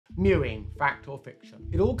Mewing, fact or fiction?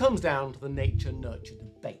 It all comes down to the nature-nurture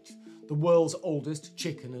debate, the world's oldest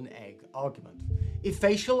chicken and egg argument. If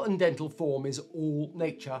facial and dental form is all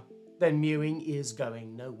nature, then mewing is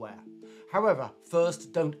going nowhere. However,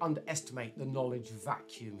 first, don't underestimate the knowledge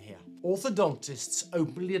vacuum here. Orthodontists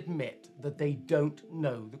openly admit that they don't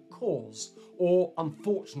know the cause or,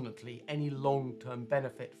 unfortunately, any long-term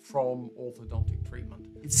benefit from orthodontic treatment.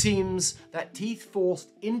 It seems that teeth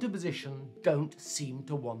forced into position don't seem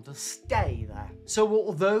to want to stay there. So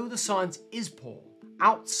although the science is poor,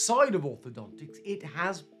 outside of orthodontics, it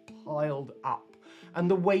has piled up. And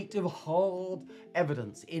the weight of hard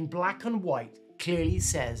evidence in black and white clearly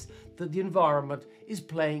says that the environment is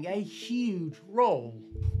playing a huge role,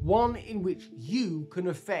 one in which you can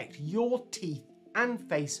affect your teeth and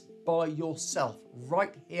face by yourself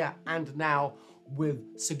right here and now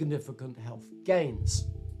with significant health gains.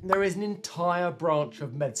 There is an entire branch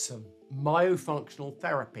of medicine, myofunctional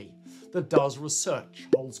therapy, that does research,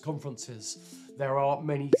 holds conferences. There are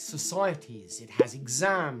many societies, it has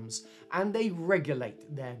exams, and they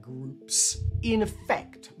regulate their groups. In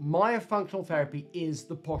effect, myofunctional therapy is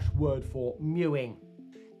the posh word for mewing.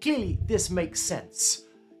 Clearly, this makes sense.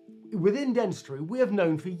 Within dentistry, we have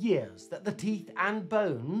known for years that the teeth and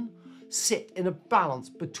bone sit in a balance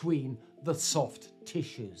between the soft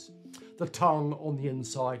tissues, the tongue on the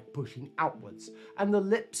inside pushing outwards, and the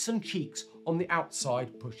lips and cheeks on the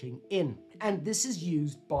outside pushing in. And this is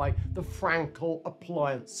used by the Frankel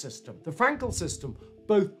appliance system. The Frankel system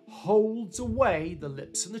both holds away the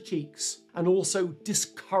lips and the cheeks and also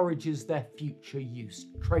discourages their future use,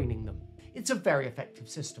 training them. It's a very effective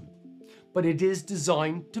system, but it is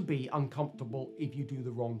designed to be uncomfortable if you do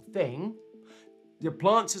the wrong thing. The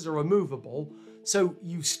appliances are removable, so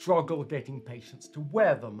you struggle getting patients to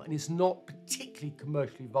wear them, and it's not particularly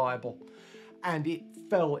commercially viable. And it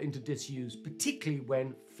fell into disuse, particularly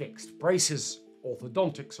when fixed braces,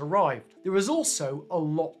 orthodontics, arrived. There is also a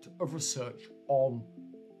lot of research on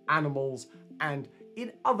animals and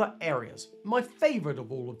in other areas. My favourite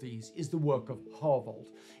of all of these is the work of Harvold.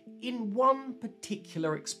 In one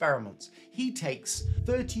particular experiment, he takes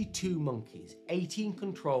 32 monkeys, 18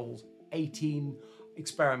 controls, 18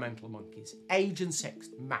 experimental monkeys, age and sex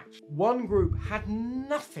matched. One group had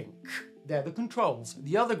nothing. They're the controls.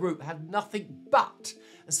 The other group had nothing but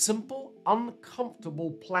a simple,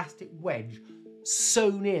 uncomfortable plastic wedge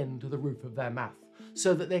sewn into the roof of their mouth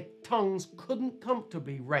so that their tongues couldn't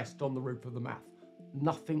comfortably rest on the roof of the mouth.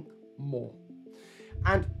 Nothing more.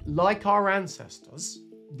 And like our ancestors,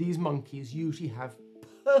 these monkeys usually have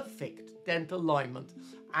perfect dental alignment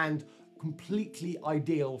and completely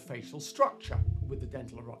ideal facial structure with the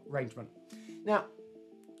dental arrangement. Now,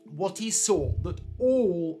 what he saw that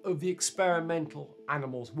all of the experimental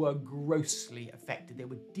animals were grossly affected. They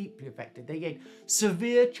were deeply affected. They gained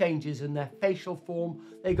severe changes in their facial form.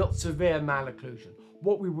 They got severe malocclusion,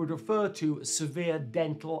 what we would refer to as severe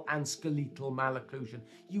dental and skeletal malocclusion.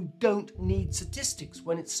 You don't need statistics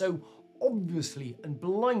when it's so obviously and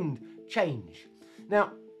blind change.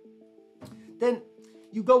 Now, then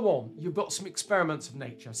you go on. You've got some experiments of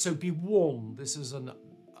nature. So be warned, this is an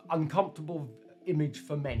uncomfortable image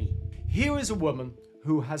for many. Here is a woman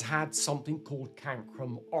who has had something called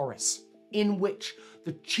cancrum oris, in which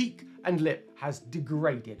the cheek and lip has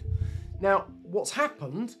degraded. Now, what's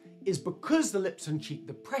happened is because the lips and cheek,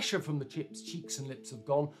 the pressure from the cheeks and lips have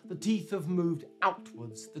gone, the teeth have moved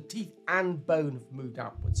outwards. The teeth and bone have moved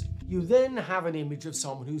outwards. You then have an image of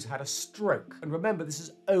someone who's had a stroke. And remember, this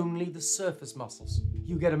is only the surface muscles.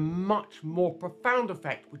 You get a much more profound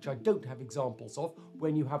effect, which I don't have examples of,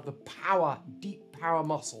 when you have the power, deep power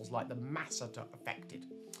muscles like the masseter affected.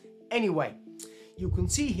 Anyway, you can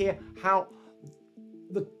see here how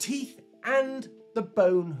the teeth and the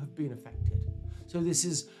bone have been affected. So this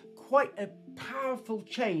is quite a powerful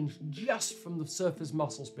change just from the surface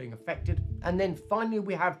muscles being affected. And then finally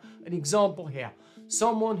we have an example here.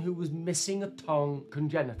 Someone who was missing a tongue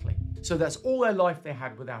congenitally. So that's all their life they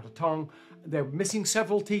had without a tongue. They're missing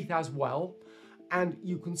several teeth as well. And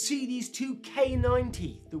you can see these two canine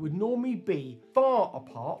teeth that would normally be far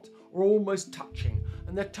apart or almost touching.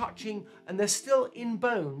 And they're touching and they're still in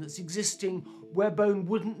bone that's existing where bone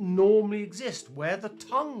wouldn't normally exist, where the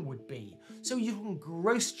tongue would be. So you can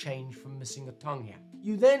gross change from missing a tongue here.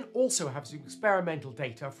 You then also have some experimental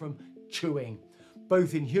data from chewing,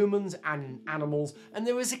 both in humans and in animals, and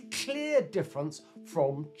there is a clear difference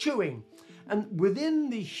from chewing. And within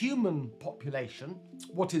the human population,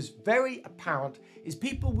 what is very apparent is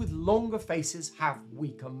people with longer faces have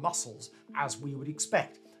weaker muscles, as we would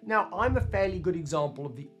expect. Now, I'm a fairly good example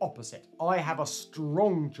of the opposite. I have a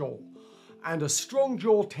strong jaw, And a strong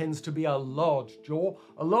jaw tends to be a large jaw.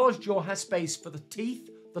 A large jaw has space for the teeth,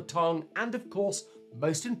 the tongue, and of course,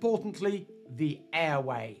 most importantly, the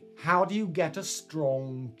airway. How do you get a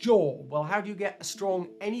strong jaw? Well, how do you get a strong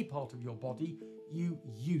any part of your body? You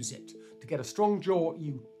use it. To get a strong jaw,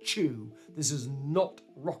 you chew. This is not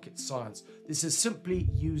rocket science. This is simply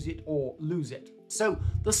use it or lose it. So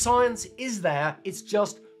the science is there, it's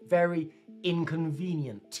just very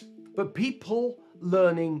inconvenient. But people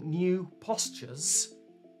learning new postures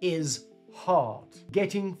is hard.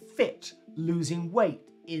 Getting fit, losing weight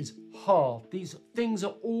is hard. These things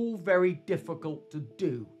are all very difficult to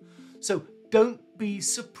do. So don't be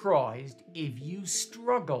surprised if you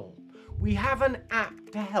struggle. We have an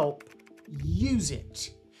app to help. Use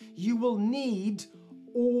it. You will need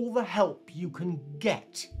all the help you can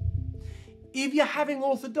get. If you're having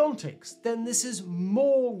orthodontics, then this is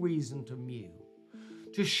more reason to mew,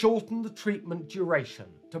 to shorten the treatment duration,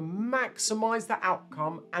 to maximize the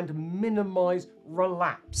outcome and minimize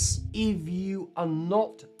relapse. If you are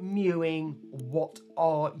not mewing, what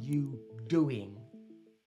are you doing?